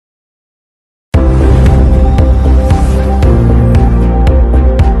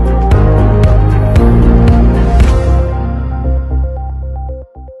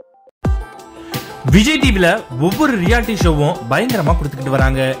விஜய் டிவில ஒவ்வொரு ரியாலிட்டி ஷோவும் பயங்கரமா கொடுத்துக்கிட்டு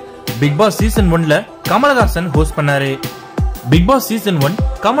வராங்க. Big Boss season 1ல Kamal Haasan host பண்ணாரு. பிக் பாஸ் சீசன் 1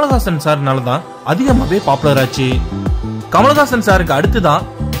 கமலஹாசன் சார்னால தான் அதிகமாவே பாப்புலர் ஆச்சு. கமலஹாசன் சாருக்கு அடுத்துதான்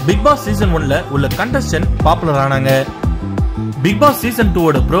பிக் பாஸ் சீசன் 1ல உள்ள கண்டஸ்டன்ட் பாப்புலர் ஆனாங்க. பிக் பாஸ் சீசன்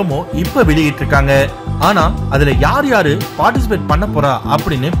 2ஓட ப்ரோமோ இப்ப வெளியிட்டு இருக்காங்க. ஆனா அதுல யார் யாரு பார்ட்டிசிபேட் பண்ண போறா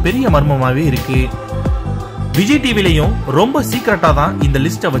அப்படின்னு பெரிய மர்மமாவே இருக்கு. விஜய் டிவிலையும் ரொம்ப சீக்கிரட்டா தான் இந்த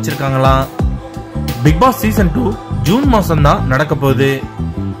லிஸ்ட வச்சிருக்காங்களாம். பிக் பாஸ் சீசன் 2 ஜூன் மாசம் தான் நடக்க போகுது.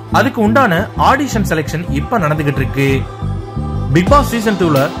 அதுக்கு உண்டான ஆடிஷன் செலக்ஷன் இப்ப நடந்துகிட்டு இருக்கு. பிக் பாஸ் சீசன்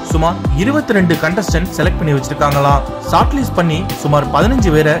 2ல சுமார் 22 கண்டஸ்டன்ட் செலக்ட் பண்ணி வச்சிருக்காங்களாம். ஷார்ட் லிஸ்ட் பண்ணி சுமார்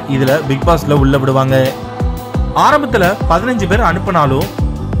 15 பேரை இதுல பிக் பாஸ்ல உள்ள விடுவாங்க. ஆரம்பத்துல 15 பேர் அனுப்பினாலும்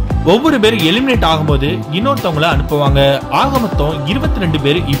ஒவ்வொரு பேர் எலிமினேட் ஆகும்போது இன்னொருத்தவங்கள அனுப்புவாங்க. ஆக மொத்தம் 22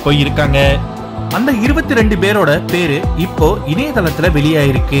 பேர் இப்போ இருக்காங்க. அந்த 22 பேரோட பேரு இப்போ இணையதளத்துல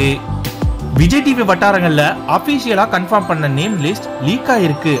வெளியாயிருக்கு. விஜய் டிவி வட்டாரங்கள்ல அபிஷியலா கன்ஃபார்ம் பண்ண நேம் லிஸ்ட் லீக்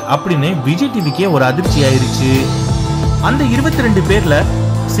ஆயிருக்கு அப்படின்னு விஜய் டிவிக்கே ஒரு அதிர்ச்சி ஆயிருச்சு. அந்த 22 பேர்ல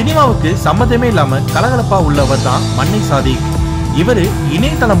சினிமாவுக்கு சம்மந்தமே இல்லாம கலகலப்பா உள்ளவர் தான் மண்ணை சாதிக். இவரு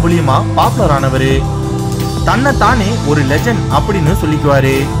இணையதளம் மூலியமா பாப்புலர் ஆனவரு. தன்னை தானே ஒரு லெஜண்ட் அப்படின்னு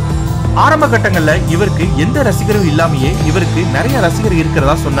சொல்லிக்குவாரு. ஆரம்ப கட்டங்கள்ல இவருக்கு எந்த ரசிகரும் இல்லாமயே இவருக்கு நிறைய ரசிகர்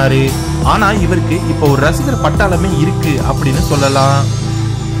இருக்கிறதா சொன்னாரு. ஆனா இவருக்கு இப்ப ஒரு ரசிகர் பட்டாளமே இருக்கு அப்படின்னு சொல்லலாம்.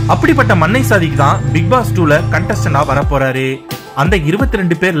 அப்படிப்பட்ட மண்ணை சாதிக்கு தான் பிக் பாஸ் 2ல கண்டஸ்டன்டா வர போறாரு. அந்த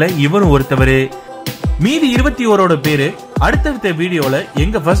 22 பேர்ல இவரும் ஒருத்தவரு. மீதி 21ஓட பேரு அடுத்தடுத்த வீடியோல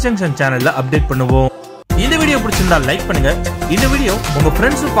எங்க ஃபர்ஸ்ட் ஜங்ஷன் சேனல்ல அப்டேட் பண்ணுவோம். இந்த வீடியோ பிடிச்சிருந்தா லைக் பண்ணுங்க. இந்த வீடியோ உங்க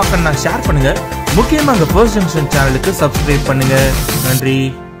ஃப்ரெண்ட்ஸும் பார்க்கணும்னா ஷேர் பண்ணுங்க. முக்கியமா எங்க ஃபர்ஸ்ட் ஜங்ஷன் சேனலுக்கு சப்ஸ்கிரைப் பண்ணுங்க. நன்றி.